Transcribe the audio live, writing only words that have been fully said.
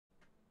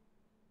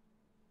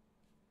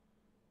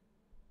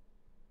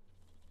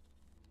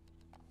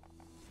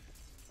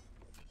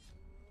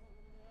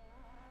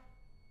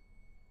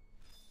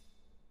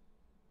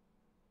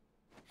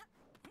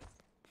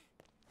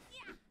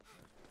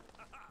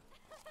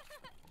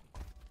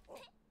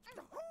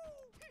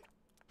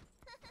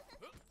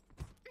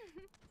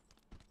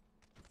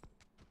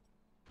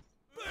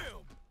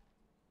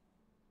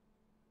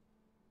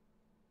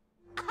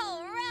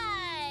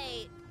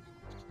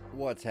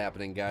What's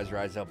happening, guys?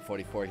 Rise Up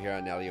 44 here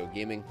on Nalyo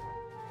Gaming.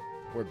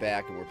 We're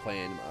back and we're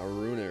playing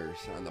Marooners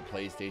on the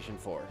PlayStation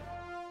 4.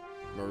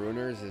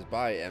 Marooners is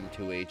by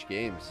M2H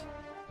Games.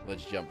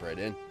 Let's jump right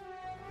in.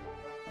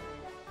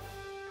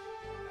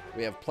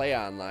 We have play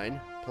online,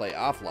 play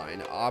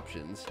offline,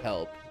 options,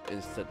 help,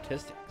 and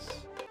statistics.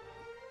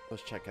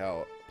 Let's check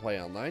out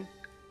play online.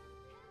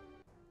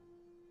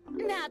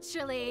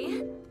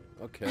 Naturally.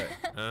 Okay.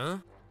 Huh?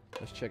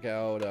 Let's check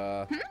out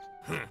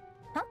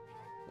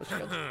let's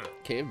check out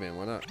Caveman,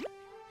 why not?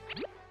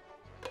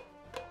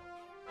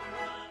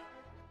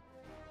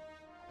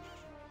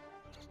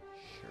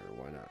 Sure,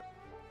 why not?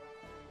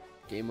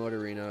 Game mode,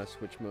 arena,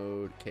 switch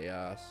mode,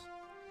 chaos.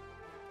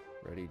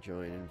 Ready,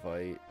 join,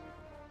 invite.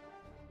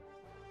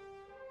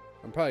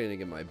 I'm probably gonna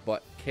get my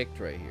butt kicked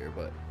right here,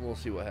 but we'll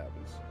see what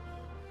happens.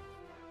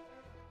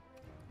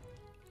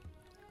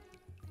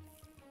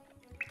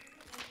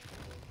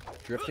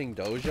 Drifting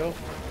Dojo?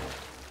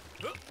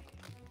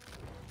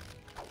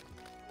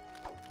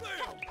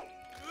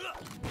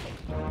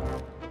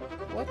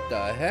 What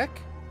the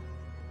heck?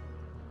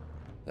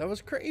 That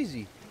was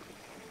crazy.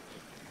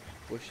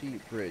 Bushy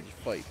Bridge,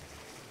 fight.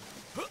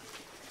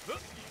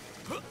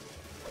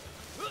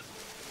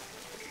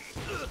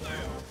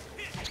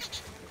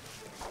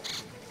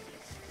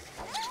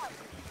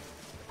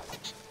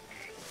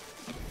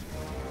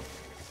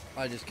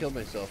 I just killed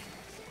myself.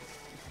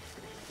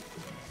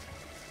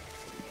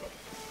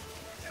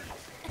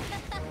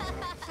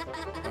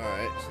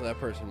 Alright, so that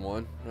person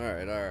won.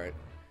 Alright, alright.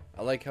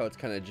 I like how it's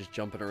kind of just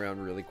jumping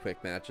around really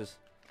quick matches.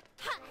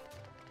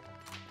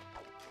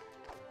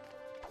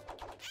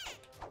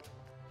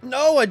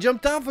 No, I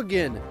jumped off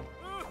again.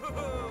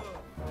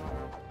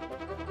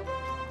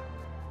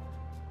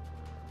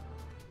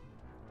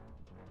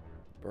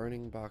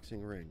 Burning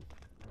boxing ring.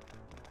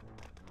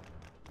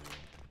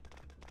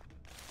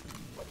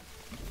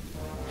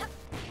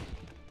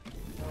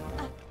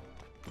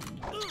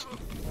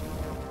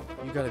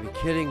 You gotta be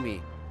kidding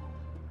me.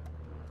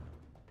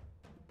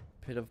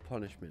 Pit of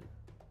punishment.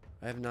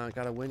 I have not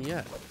got a win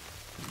yet.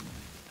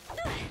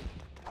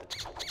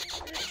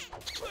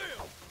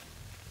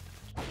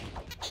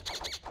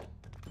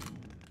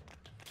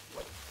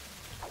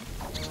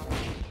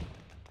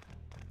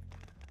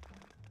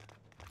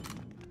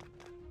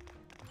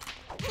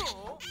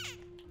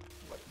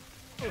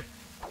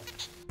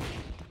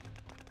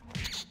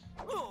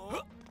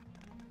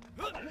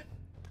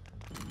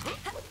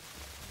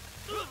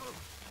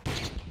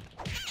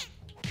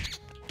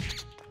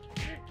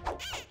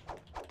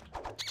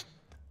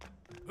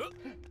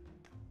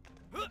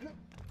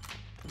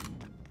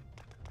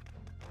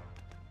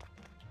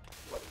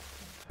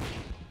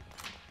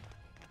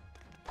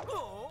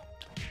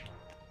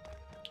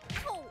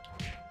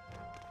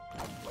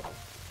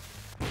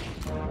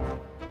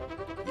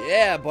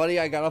 Yeah, buddy,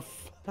 I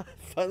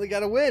finally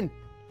got a win.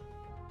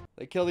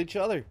 They killed each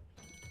other.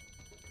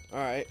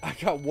 Alright, I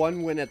got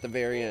one win at the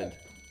very end.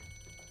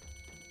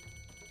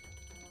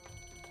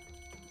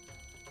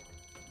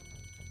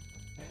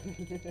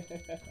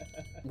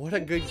 What a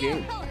good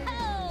game.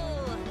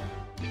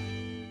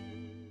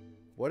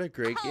 What a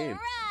great game.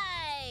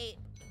 Right.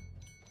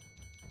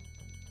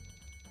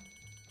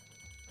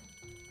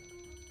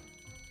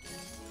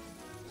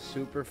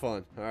 Super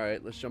fun.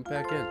 Alright, let's jump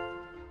back in.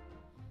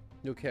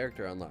 New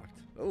character unlocked.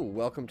 Oh,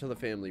 welcome to the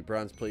family.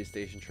 Bronze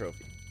PlayStation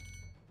trophy.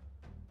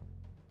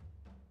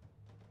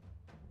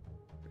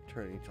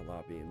 Returning to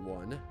lobby in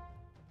 1.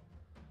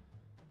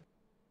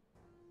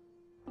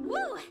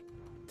 Woo!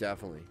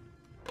 Definitely.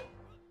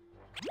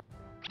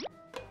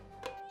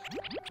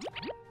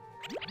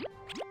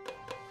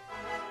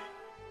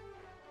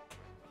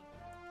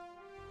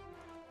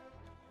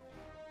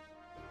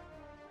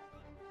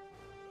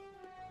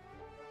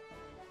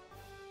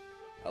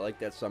 I like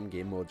that some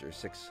game modes are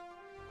 6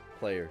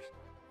 players.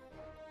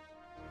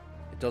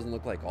 It doesn't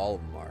look like all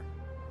of them are.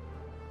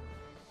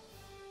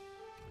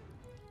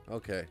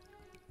 Okay.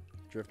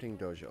 Drifting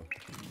Dojo.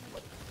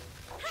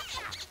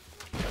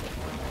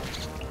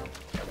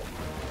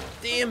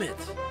 Damn it!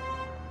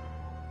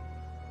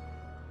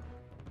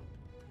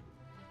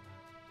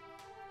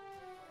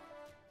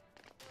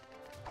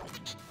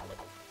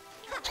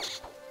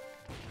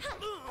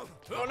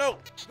 Oh no!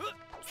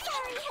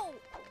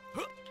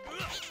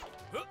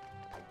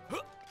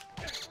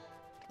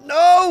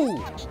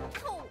 No!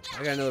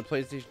 I got another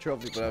PlayStation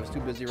trophy, but I was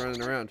too busy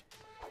running around.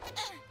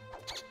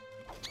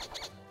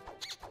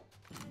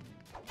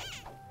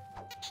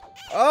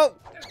 Oh!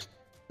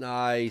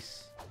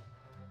 Nice.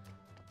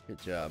 Good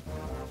job.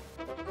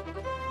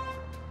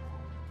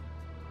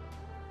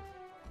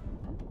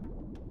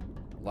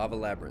 Lava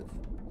Labyrinth.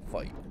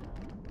 Fight.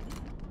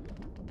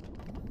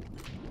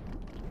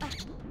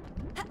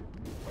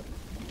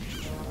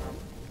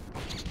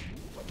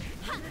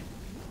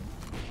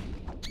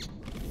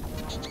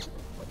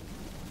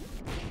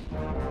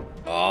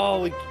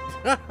 Oh, he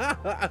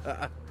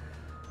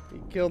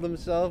killed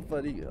himself,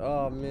 but he...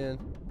 Oh, man.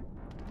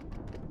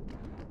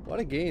 What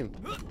a game.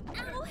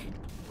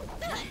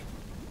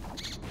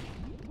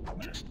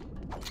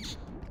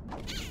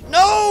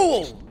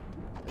 No!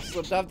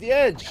 slipped off the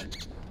edge.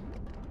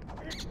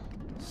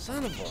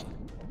 Son of a...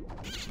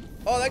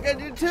 Oh, that guy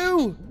did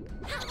too!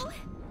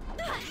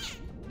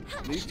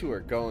 These two are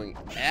going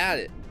at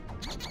it.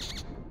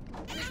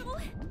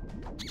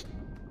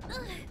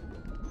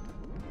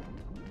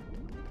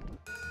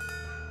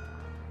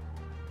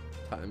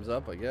 Time's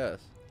up, I guess.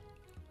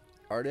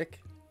 Arctic.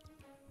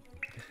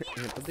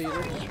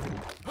 Amphitheater.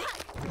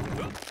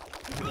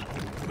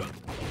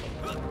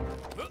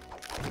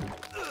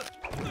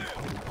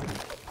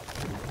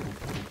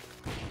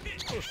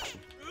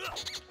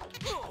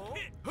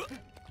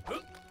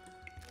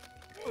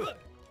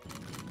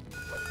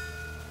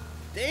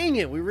 Dang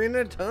it, we ran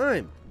out of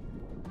time.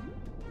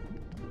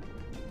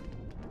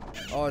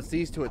 Oh, it's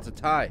these two, it's a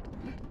tie.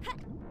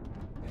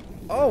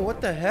 Oh,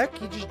 what the heck?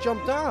 He just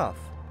jumped off.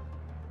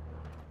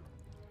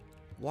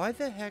 Why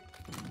the heck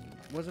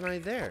wasn't I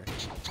there?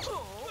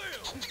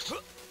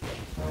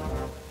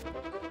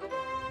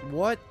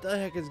 What the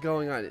heck is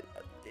going on?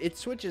 It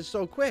switches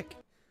so quick.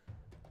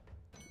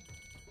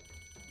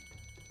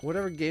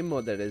 Whatever game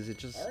mode that is, it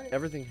just,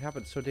 everything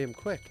happens so damn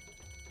quick.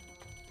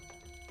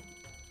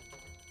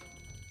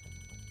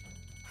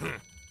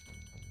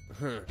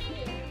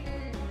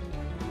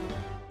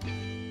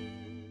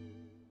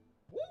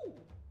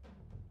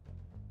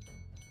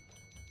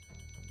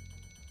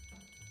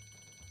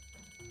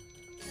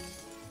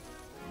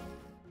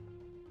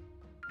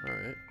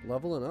 Alright,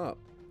 leveling up.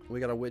 We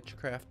got a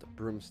witchcraft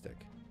broomstick.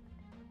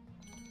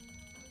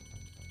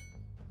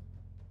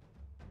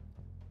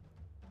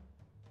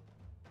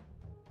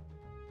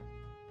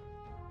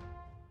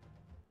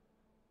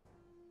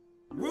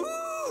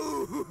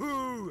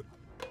 Woo!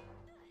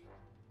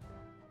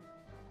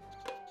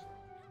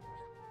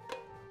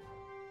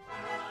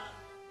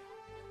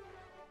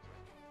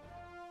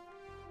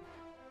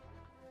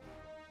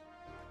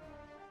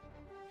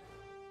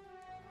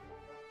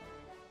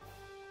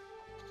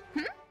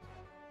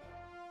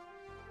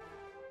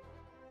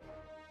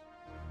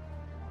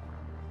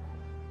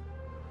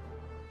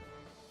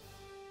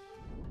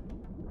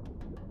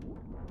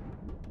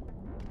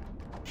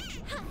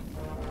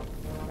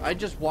 I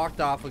just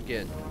walked off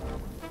again.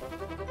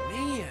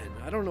 Man,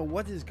 I don't know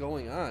what is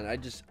going on.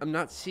 I'm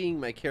not seeing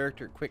my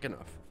character quick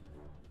enough.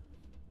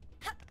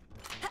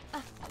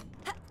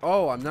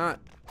 Oh, I'm not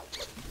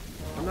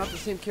the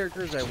same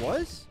character as I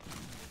was?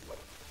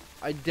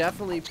 I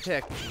definitely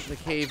picked the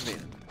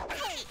caveman.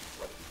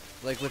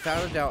 Like,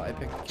 without a doubt, I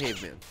picked the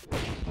caveman.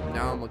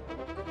 Now I'm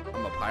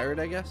a pirate,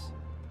 I guess?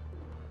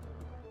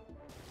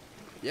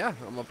 Yeah,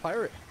 I'm a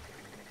pirate.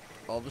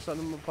 All of a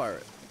sudden, I'm a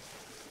pirate.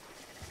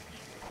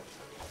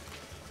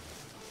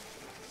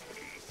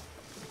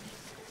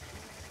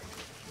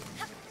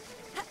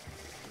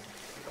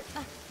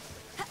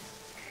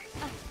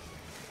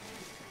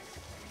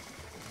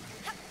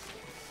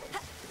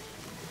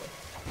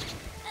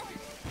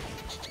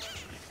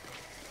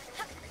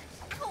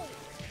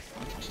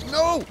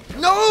 No!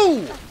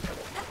 No!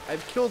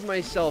 I've killed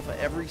myself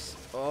every...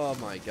 Oh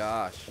my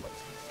gosh.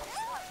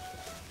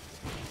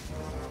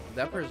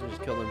 That person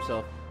just killed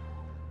himself.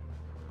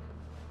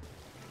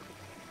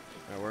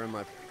 Alright, where am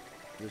I?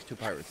 There's two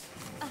pirates.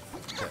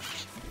 Okay.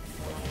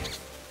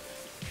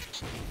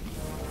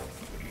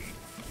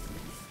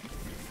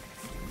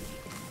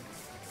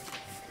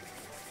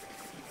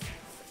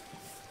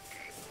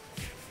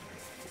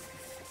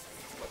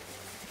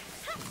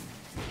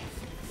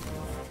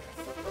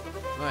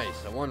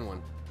 Nice, I won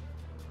one.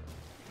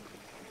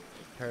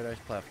 Paradise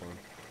platform.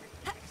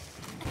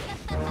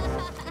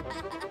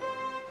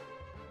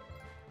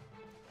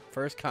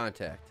 First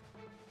contact.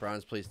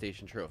 Bronze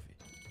PlayStation trophy.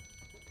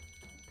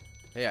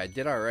 Hey, I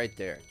did alright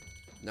there.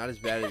 Not as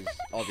bad as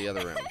all the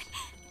other rounds.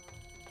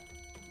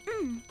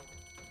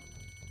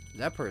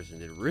 That person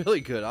did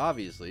really good,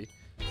 obviously.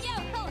 Yo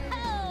ho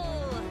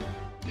ho!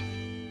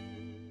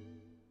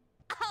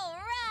 All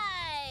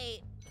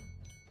right.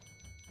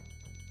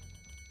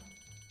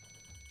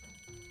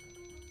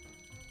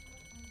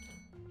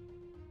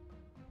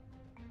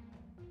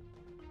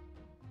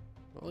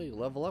 Well, you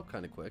level up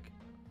kind of quick.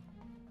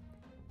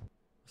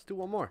 Let's do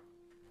one more.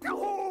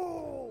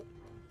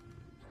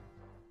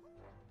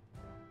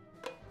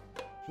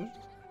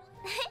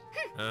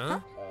 Huh?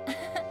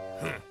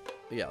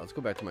 Yeah, let's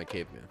go back to my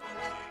caveman.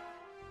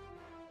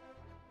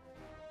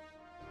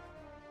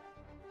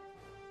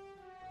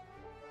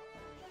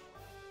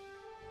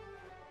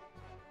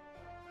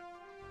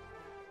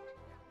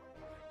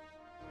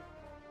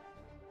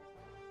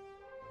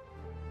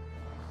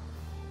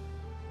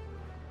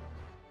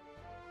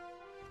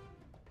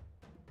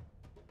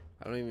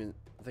 I don't even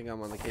think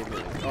I'm on the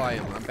caveman. Oh, I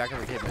am. I'm back on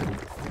the caveman.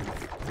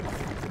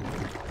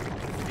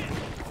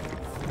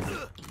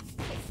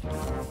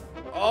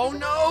 Oh,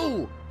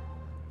 no!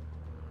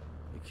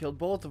 You killed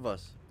both of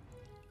us.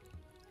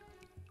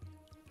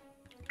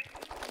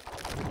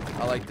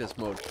 I like this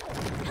mode.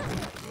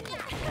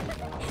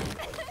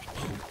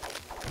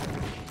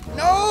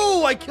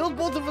 No! I killed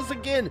both of us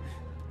again!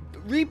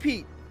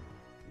 Repeat!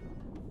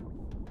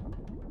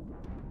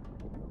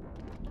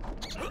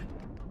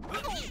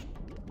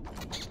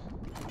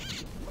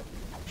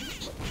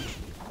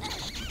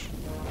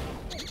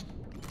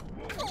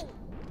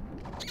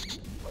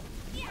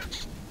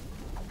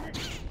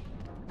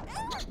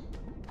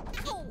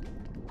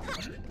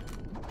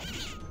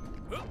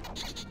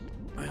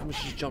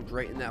 jumped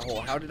right in that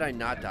hole. How did I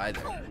not die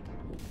there?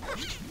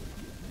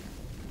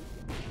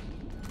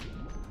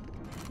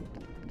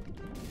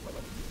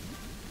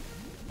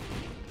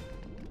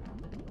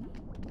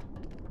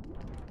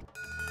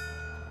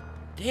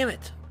 Damn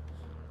it!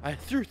 I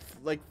threw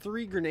like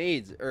 3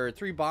 grenades or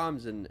 3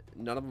 bombs and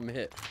none of them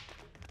hit.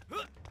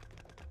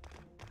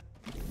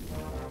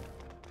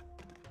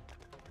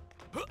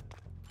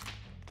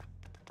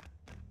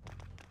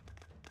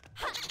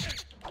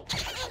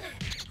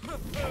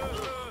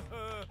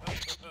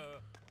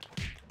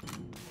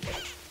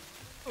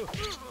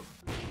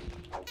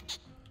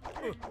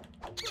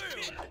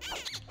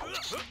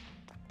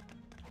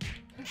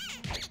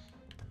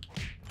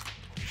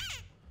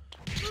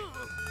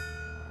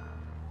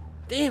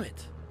 Damn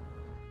it!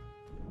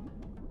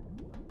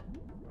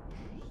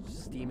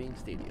 Steaming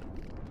stadium.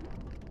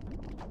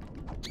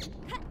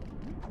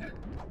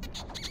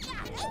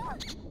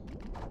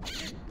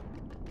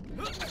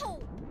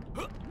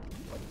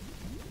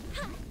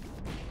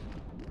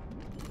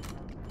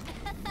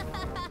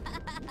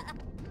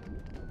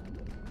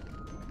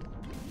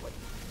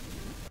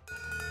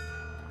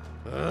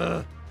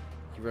 Ugh.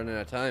 Keep running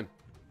out of time.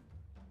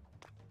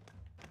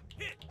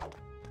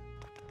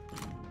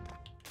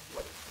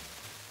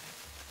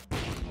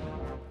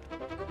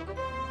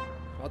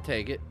 I'll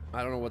take it.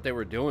 I don't know what they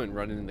were doing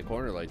running in the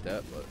corner like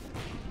that, but...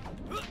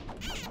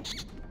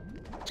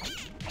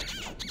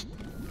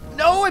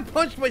 No, I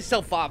punched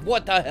myself off.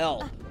 What the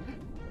hell?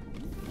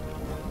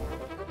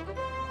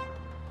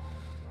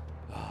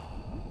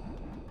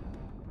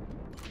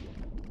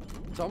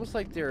 It's almost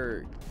like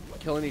they're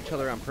killing each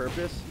other on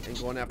purpose and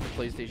going after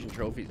PlayStation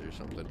trophies or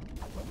something.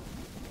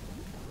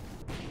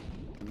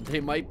 They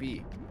might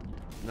be,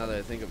 now that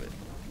I think of it.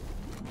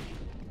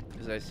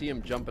 Because I see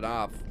them jumping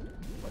off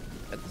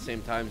at the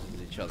same times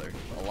as each other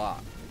a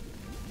lot.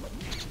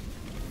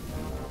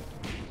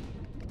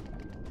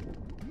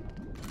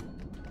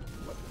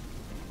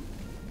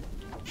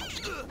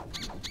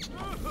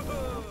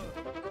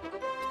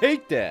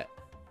 Take that!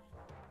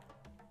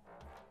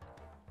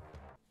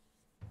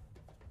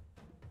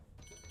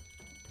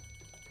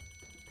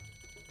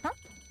 Huh?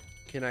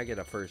 Can I get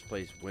a first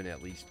place win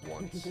at least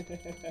once?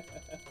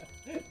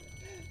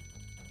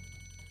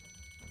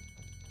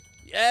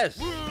 Yes!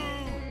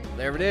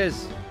 There it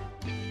is.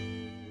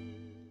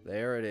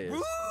 There it is.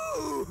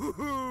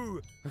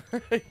 Woo!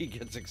 He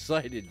gets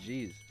excited,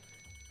 jeez.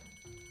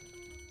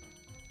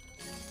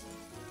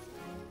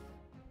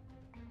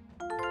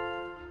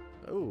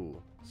 Oh,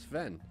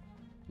 Sven.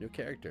 New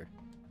character.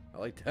 I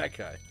like that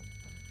guy.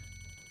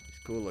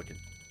 He's cool looking.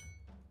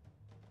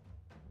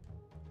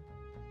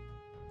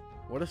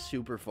 What a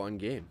super fun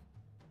game.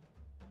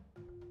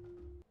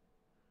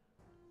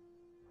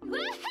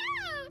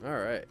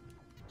 Alright.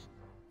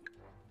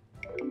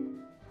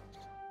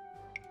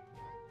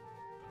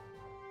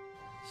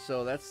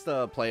 So that's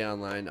the play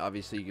online.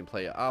 Obviously you can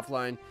play it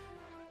offline,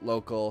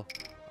 local,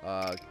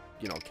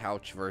 you know,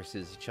 couch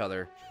versus each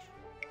other.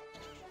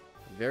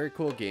 Very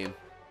cool game.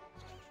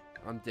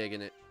 I'm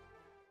digging it.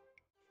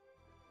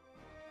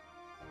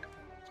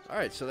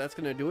 Alright, so that's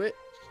gonna do it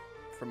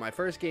for my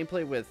first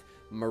gameplay with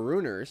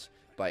Marooners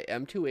by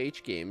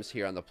M2H Games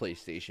here on the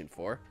PlayStation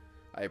 4.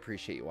 I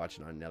appreciate you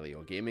watching on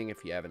Nalyo Gaming.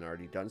 If you haven't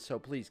already done so,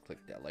 please click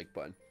that like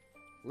button.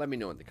 Let me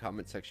know in the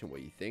comment section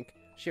what you think.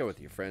 Share with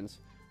your friends.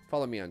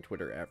 Follow me on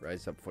Twitter at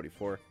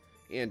RiseUp44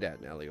 and at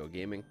Nalyo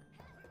Gaming.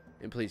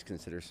 And please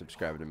consider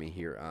subscribing to me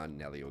here on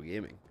Nalyo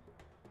Gaming.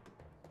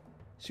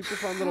 Super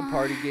fun little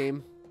party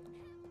game.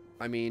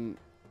 I mean,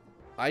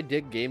 I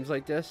dig games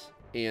like this,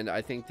 and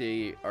I think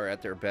they are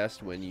at their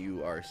best when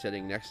you are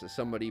sitting next to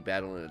somebody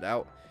battling it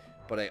out.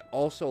 But I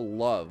also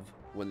love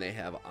when they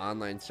have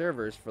online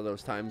servers for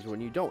those times when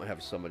you don't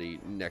have somebody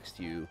next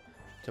to you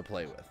to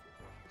play with.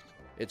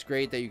 It's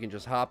great that you can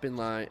just hop in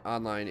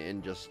online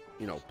and just,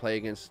 you know, play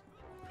against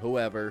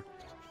whoever,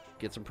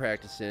 get some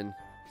practice in,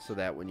 so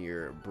that when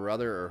your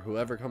brother or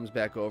whoever comes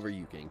back over,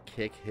 you can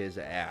kick his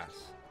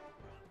ass.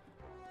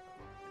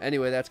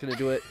 Anyway, that's going to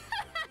do it.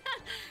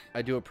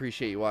 I do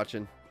appreciate you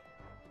watching.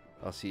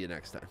 I'll see you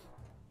next time.